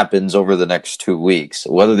happens over the next 2 weeks,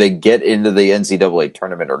 whether they get into the NCAA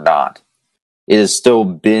tournament or not. It has still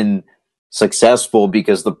been successful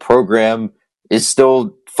because the program is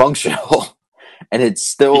still functional and it's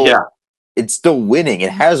still winning.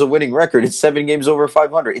 It has a winning record. It's 7 games over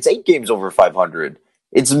 500. It's 8 games over 500.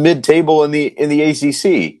 It's mid-table in the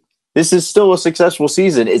ACC. This is still a successful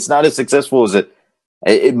season. It's not as successful as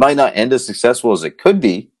it might not end as successful as it could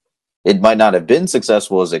be. It might not have been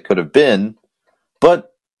successful as it could have been. But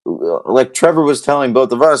like Trevor was telling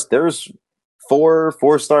both of us, there's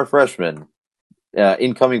 4-star freshmen,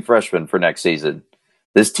 incoming freshmen for next season.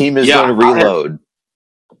 This team is going to reload.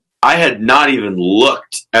 I had not even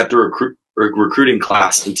looked at the recruiting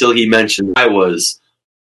class until he mentioned. I was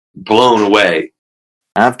blown away.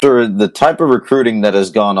 After the type of recruiting that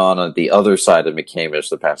has gone on at the other side of McCamish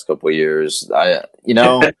the past couple of years,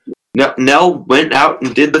 Nell went out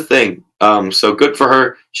and did the thing. So good for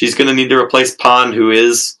her. She's going to need to replace Pond, who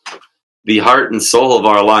is the heart and soul of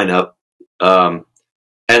our lineup.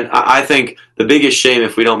 And I think the biggest shame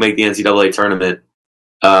if we don't make the NCAA tournament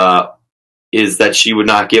is that she would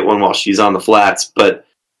not get one while she's on the flats. But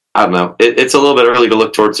I don't know. It's a little bit early to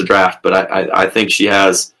look towards the draft, but I think she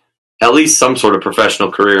has at least some sort of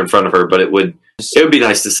professional career in front of her. But it would be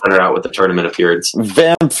nice to send her out with a tournament appearance.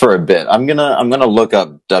 Vamp for a bit. I'm gonna look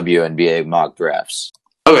up WNBA mock drafts.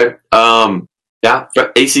 Okay. Yeah.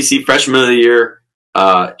 ACC Freshman of the Year.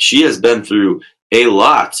 She has been through a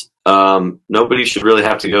lot. Nobody should really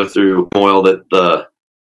have to go through oil that the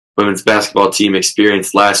women's basketball team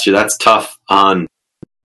experienced last year. That's tough on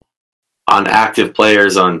active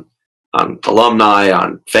players, on alumni,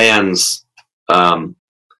 on fans.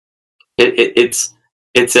 It's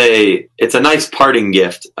a nice parting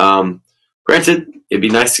gift. Granted, it'd be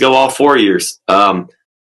nice to go all 4 years.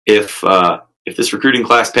 If this recruiting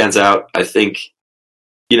class pans out, I think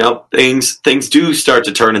things do start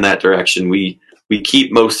to turn in that direction. We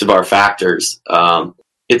keep most of our factors.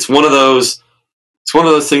 It's one of those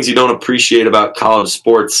things you don't appreciate about college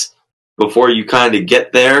sports before you kind of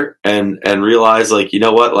get there and realize, like, you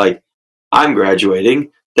know what, like, I'm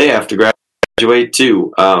graduating, they have to graduate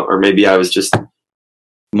too. Or maybe I was just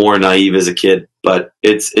more naive as a kid, but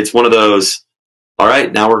it's one of those, all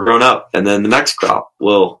right, now we're grown up, and then the next crop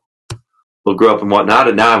will grow up and whatnot,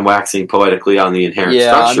 and now I'm waxing poetically on the inherent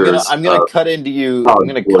structures. I'm gonna cut into you. I'm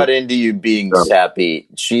gonna cut into you being sappy.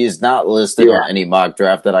 She is not listed on any mock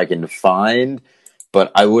draft that I can find,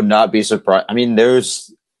 but I would not be surprised. I mean,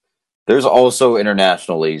 there's also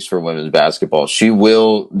international leagues for women's basketball. She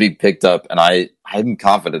will be picked up, and I'm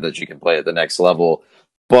confident that she can play at the next level.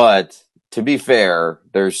 But to be fair,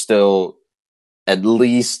 there's still at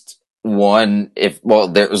least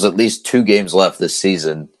there's at least 2 games left this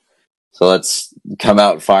season. So let's come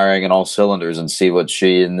out firing on all cylinders and see what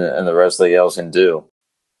she and the rest of the girls can do.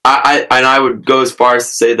 I would go as far as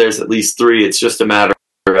to say there's at least 3. It's just a matter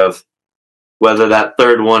of whether that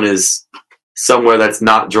third one is somewhere that's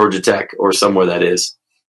not Georgia Tech or somewhere that is.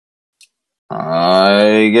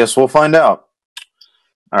 I guess we'll find out.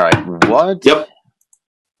 All right. What? Yep.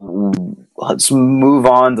 Let's move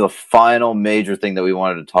on to the final major thing that we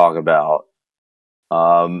wanted to talk about.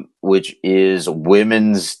 Which is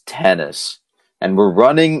women's tennis. And we're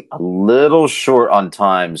running a little short on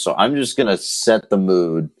time, so I'm just going to set the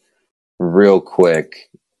mood real quick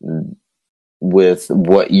with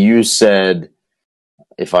what you said,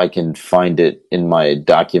 if I can find it in my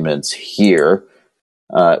documents here,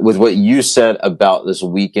 with what you said about this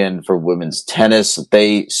weekend for women's tennis.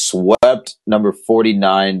 They swept number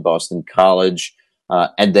 49, Boston College,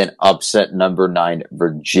 and then upset number 9,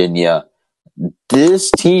 Virginia.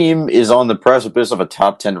 This team is on the precipice of a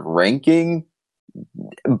top 10 ranking,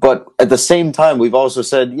 but at the same time, we've also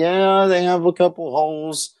said, they have a couple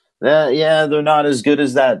holes. They're not as good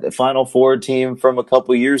as that Final Four team from a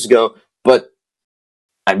couple years ago. But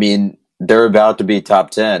I mean, they're about to be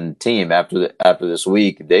top 10 team after this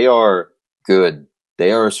week. They are good.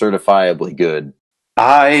 They are certifiably good.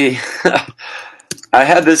 I I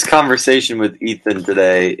had this conversation with Ethan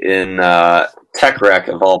today in Tech Rec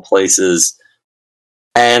of all places,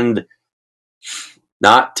 and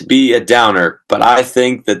not to be a downer, but I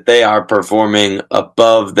think that they are performing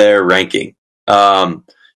above their ranking.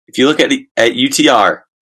 If you look at UTR,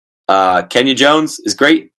 Kenya Jones is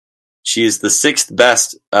great. She is the 6th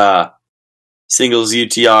best singles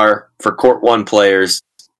UTR for Court 1 players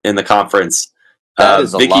in the conference. That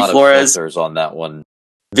is a Vicky lot Flores, of filters on that one.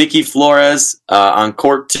 Vicky Flores on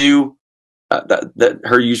Court 2,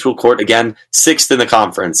 her usual court, again, 6th in the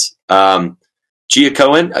conference. Gia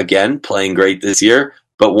Cohen, again, playing great this year,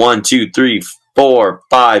 but 1, 2, 3, 4,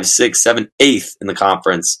 5, 6, 7, 8th in the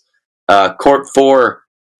conference. Court 4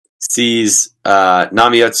 sees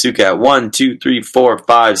Nami Otsuka at 1, 2, 3, 4,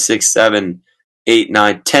 5, 6, 7, 8,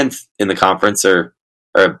 9, 10th in the conference, or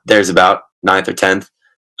there's about 9th or 10th.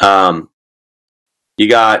 You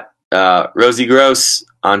got Rosie Gross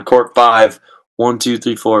on Court 5, 1, 2,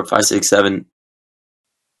 3, 4, 5, 6, 7,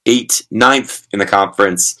 8, 9th in the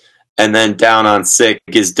conference. And then down on 6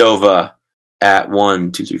 is Dova at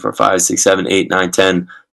 1, 2, 3, 4, 5, 6, 7, 8, 9, 10,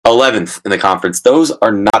 11th in the conference. Those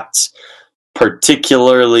are not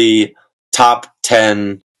particularly top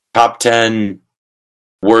 10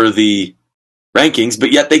 worthy rankings,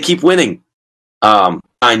 but yet they keep winning.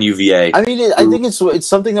 On UVA. I mean, I think it's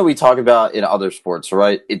something that we talk about in other sports,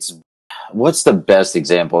 right? What's the best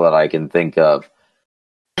example that I can think of?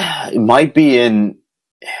 It might be in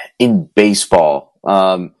baseball.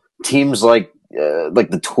 Teams like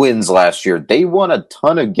the Twins last year, they won a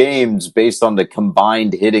ton of games based on the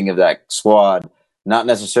combined hitting of that squad, not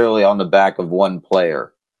necessarily on the back of one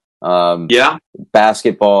player.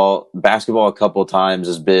 Basketball a couple of times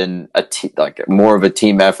has been more of a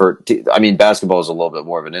team effort. I mean, basketball is a little bit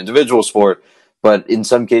more of an individual sport, but in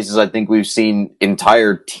some cases, I think we've seen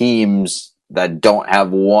entire teams that don't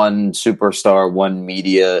have one superstar, one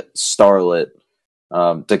media starlet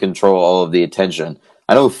to control all of the attention.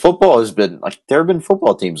 I know football has been there have been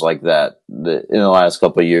football teams like that in the last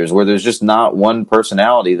couple of years where there's just not one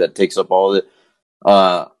personality that takes up all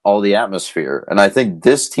the atmosphere. And I think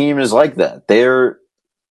this team is like that. They're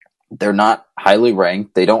not highly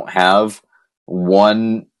ranked. They don't have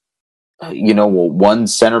one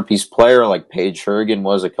centerpiece player like Paige Hergen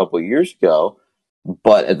was a couple of years ago.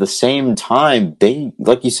 But at the same time, they,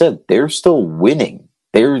 like you said, they're still winning.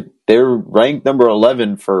 They're ranked number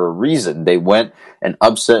 11 for a reason. They went and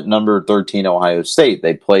upset number 13 Ohio State.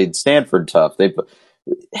 They played Stanford tough.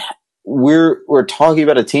 We're talking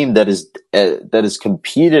about a team that is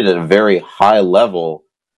competed at a very high level,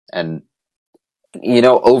 and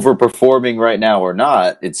overperforming right now or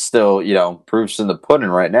not, it's still proofs in the pudding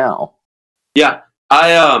right now. Yeah,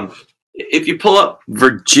 if you pull up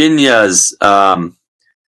Virginia's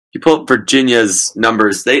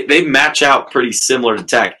numbers, they match out pretty similar to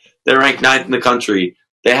Tech. They're ranked 9th in the country.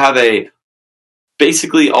 They have a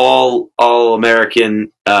basically all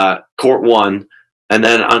American Court 1. And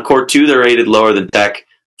then on Court 2, they're rated lower than Tech.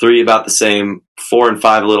 3 about the same. 4 and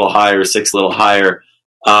 5 a little higher. 6 a little higher.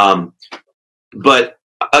 But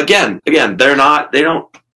again, they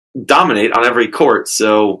don't dominate on every court.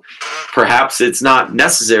 So perhaps it's not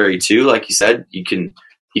necessary to, like you said, you can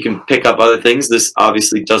pick up other things. This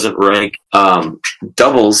obviously doesn't rank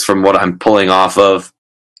doubles from what I'm pulling off of,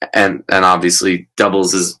 and obviously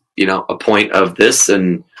doubles is a point of this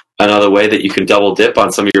and another way that you can double dip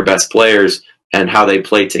on some of your best players and how they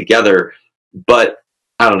play together. But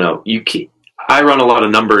I don't know. I run a lot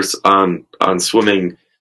of numbers on swimming,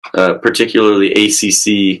 particularly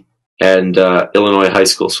ACC and Illinois high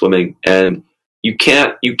school swimming, and you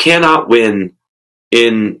cannot win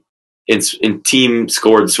in team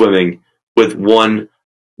scored swimming with one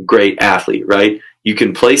great athlete, right? You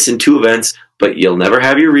can place in 2 events, but you'll never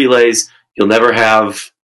have your relays. You'll never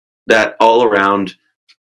have that all around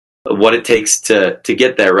what it takes to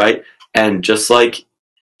get there, right? And just like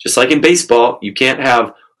in baseball, you can't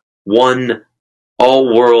have one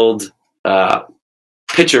all-world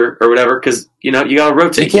pitcher or whatever because you got to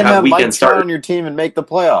rotate. You can't have Mike Trout on your team and make the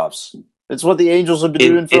playoffs. It's what the Angels have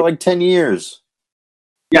been doing for 10 years.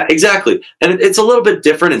 Yeah, exactly. And it's a little bit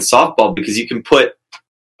different in softball because you can put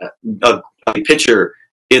a pitcher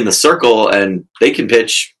in the circle and they can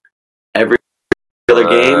pitch every other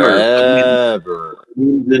game or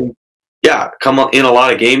come in a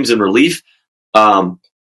lot of games in relief,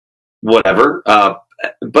 whatever.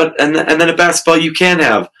 But then at basketball you can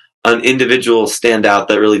have an individual standout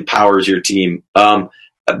that really powers your team. But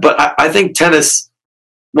I think tennis,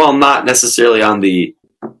 while not necessarily on the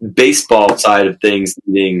baseball side of things,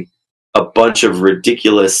 needing a bunch of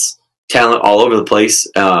ridiculous talent all over the place,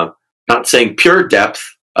 not saying pure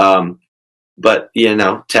depth, But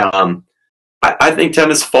I think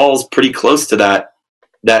tennis falls pretty close to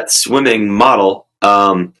that swimming model,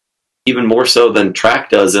 even more so than track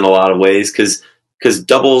does in a lot of ways, because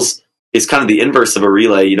doubles is kind of the inverse of a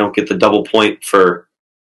relay. You don't get the double point for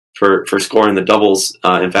scoring the doubles.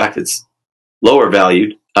 In fact, it's lower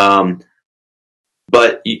valued.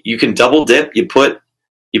 But you can double dip. You put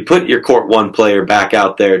your court one player back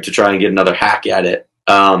out there to try and get another hack at it.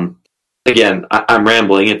 Again, I'm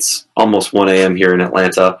rambling. It's almost 1 a.m. here in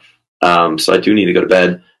Atlanta, so I do need to go to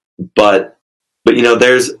bed. But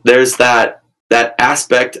there's that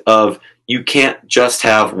aspect of you can't just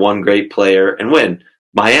have one great player and win.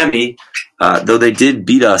 Miami, though they did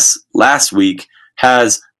beat us last week,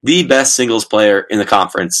 has the best singles player in the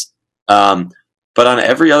conference. But on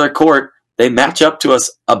every other court, they match up to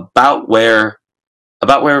us about where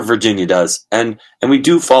Virginia does, and we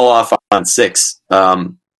do fall off on 6.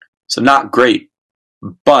 So not great,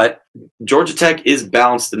 but Georgia Tech is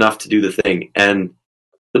balanced enough to do the thing, and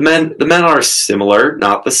the men are similar,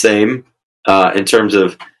 not the same in terms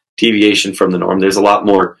of deviation from the norm. There's a lot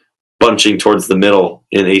more bunching towards the middle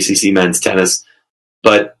in ACC men's tennis,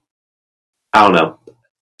 but I don't know.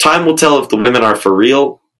 Time will tell if the women are for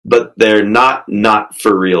real, but they're not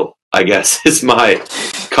for real, I guess, is my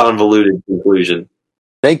convoluted conclusion.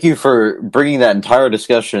 Thank you for bringing that entire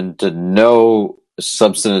discussion to no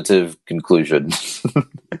substantive conclusion.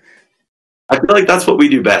 I feel like that's what we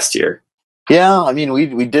do best here. Yeah, I mean,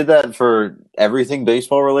 we did that for everything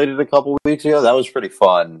baseball related a couple weeks ago. That was pretty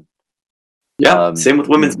fun. Yeah, same with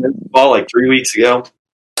women's baseball like 3 weeks ago.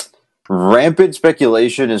 Rampant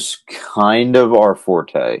speculation is kind of our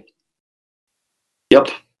forte. Yep.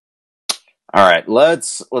 All right,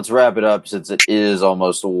 let's wrap it up since it is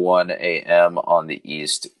almost 1 a.m. on the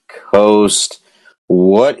East Coast.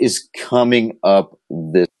 What is coming up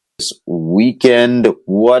this weekend?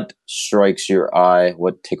 What strikes your eye?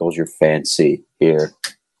 What tickles your fancy here?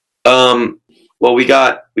 Well, we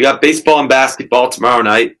got baseball and basketball tomorrow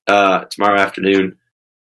night, tomorrow afternoon.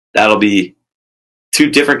 That'll be two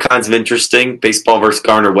different kinds of interesting. Baseball versus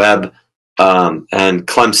Gardner-Webb, and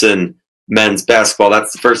Clemson men's basketball.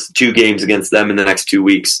 That's the first 2 games against them in the next 2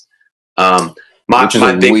 weeks. My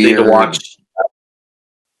big thing to watch.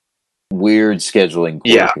 Weird scheduling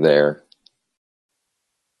quirk there.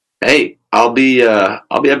 Hey, I'll be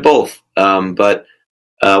at both. But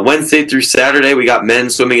Wednesday through Saturday, we got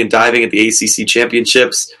men's swimming and diving at the ACC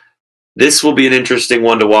championships. This will be an interesting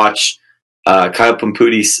one to watch. Kyle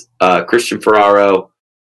Pampudis, Christian Ferraro,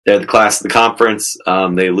 they're the class of the conference.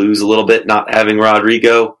 They lose a little bit not having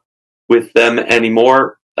Rodrigo with them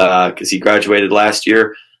anymore because he graduated last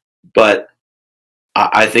year. But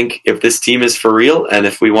I think if this team is for real and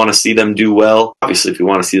if we want to see them do well, obviously if we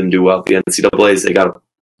want to see them do well at the NCAAs, they got to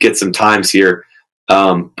get some times here.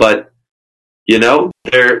 But,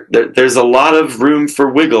 there's a lot of room for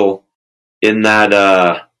wiggle in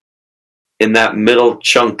that middle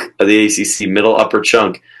chunk of the ACC, middle upper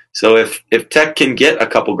chunk. So if Tech can get a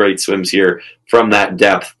couple great swims here from that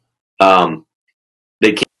depth,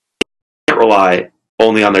 they can't rely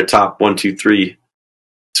only on their top 1, 2, 3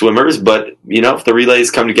 swimmers. But, if the relays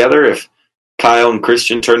come together, if Kyle and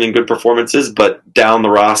Christian turn in good performances, but down the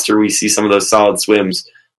roster we see some of those solid swims,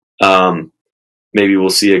 maybe we'll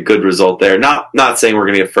see a good result there. Not saying we're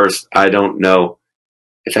going to get first. I don't know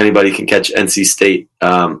if anybody can catch NC State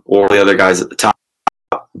or the other guys at the top.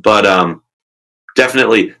 But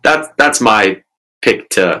definitely that's my pick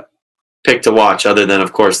to watch, other than,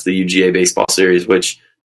 of course, the UGA baseball series, which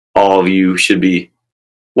all of you should be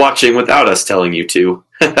watching without us telling you to.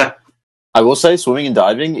 I will say swimming and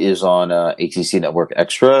diving is on ACC Network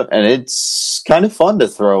Extra, and it's kind of fun to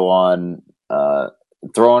throw on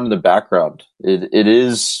in the background. It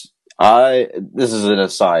is. This is an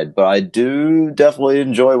aside, but I do definitely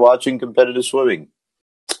enjoy watching competitive swimming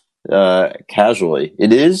casually.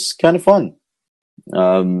 It is kind of fun,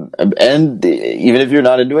 and even if you're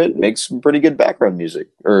not into it, it makes some pretty good background music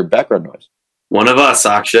or background noise. One of us,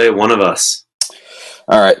 Akshay. One of us.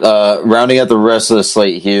 All right, rounding out the rest of the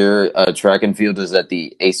slate here, track and field is at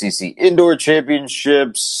the ACC Indoor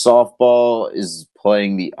Championships. Softball is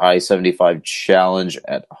playing the I-75 Challenge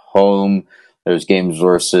at home. There's games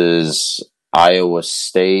versus Iowa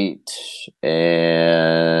State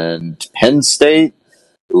and Penn State.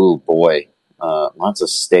 Ooh, boy, lots of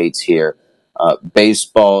states here.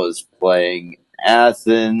 Baseball is playing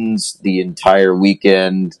Athens the entire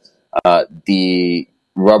weekend. The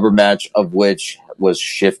rubber match of which was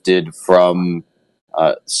shifted from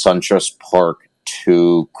SunTrust Park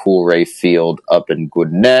to Coolray Field up in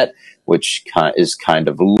Gwinnett, which is kind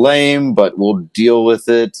of lame, but we'll deal with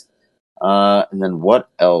it. And then what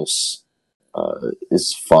else?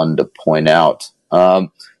 is fun to point out.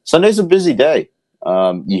 Sunday's a busy day.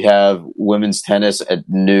 You have women's tennis at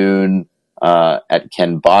noon at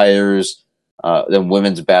Ken Byers, then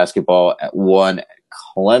women's basketball at 1 at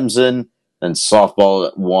Clemson, then softball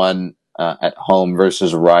at 1 at home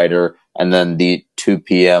versus Ryder, and then the 2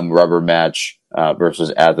 p.m. rubber match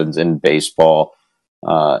versus Athens in baseball.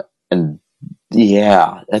 And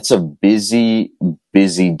yeah, that's a busy,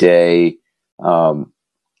 busy day.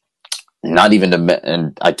 Not even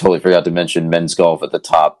and I totally forgot to mention men's golf at the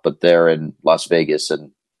top, but they're in Las Vegas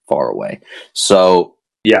and far away. So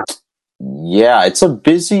yeah,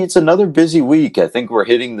 it's another busy week. I think we're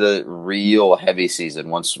hitting the real heavy season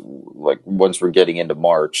once we're getting into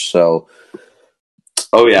March. So,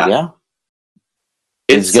 yeah,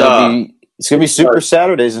 it's gonna be Super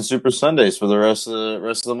Saturdays and Super Sundays for the rest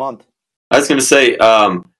of the month. I was gonna say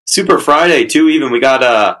Super Friday too. Even we got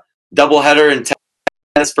a doubleheader in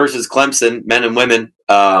tennis versus Clemson, men and women,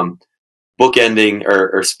 bookending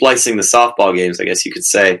or splicing the softball games, I guess you could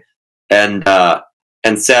say, and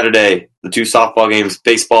Saturday the 2 softball games,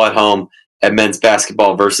 baseball at home, and men's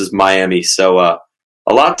basketball versus Miami. So a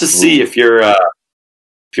lot to see if you're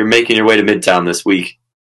making your way to Midtown this week.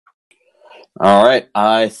 All right,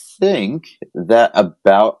 I think that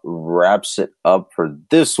about wraps it up for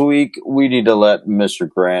this week. We need to let Mr.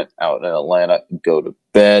 Grant out in Atlanta go to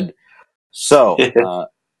bed. So, do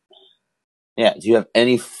you have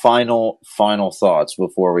any final thoughts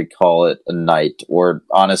before we call it a night, or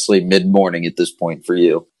honestly mid-morning at this point for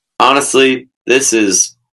you? Honestly, this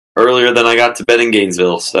is earlier than I got to bed in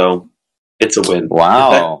Gainesville, so it's a win.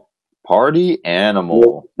 Wow. Party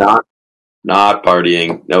animal. Not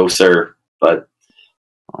partying, no sir. But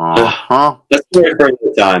that's story for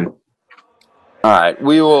another time. All right,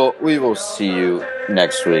 we will see you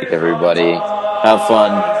next week, everybody. Have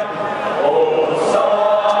fun.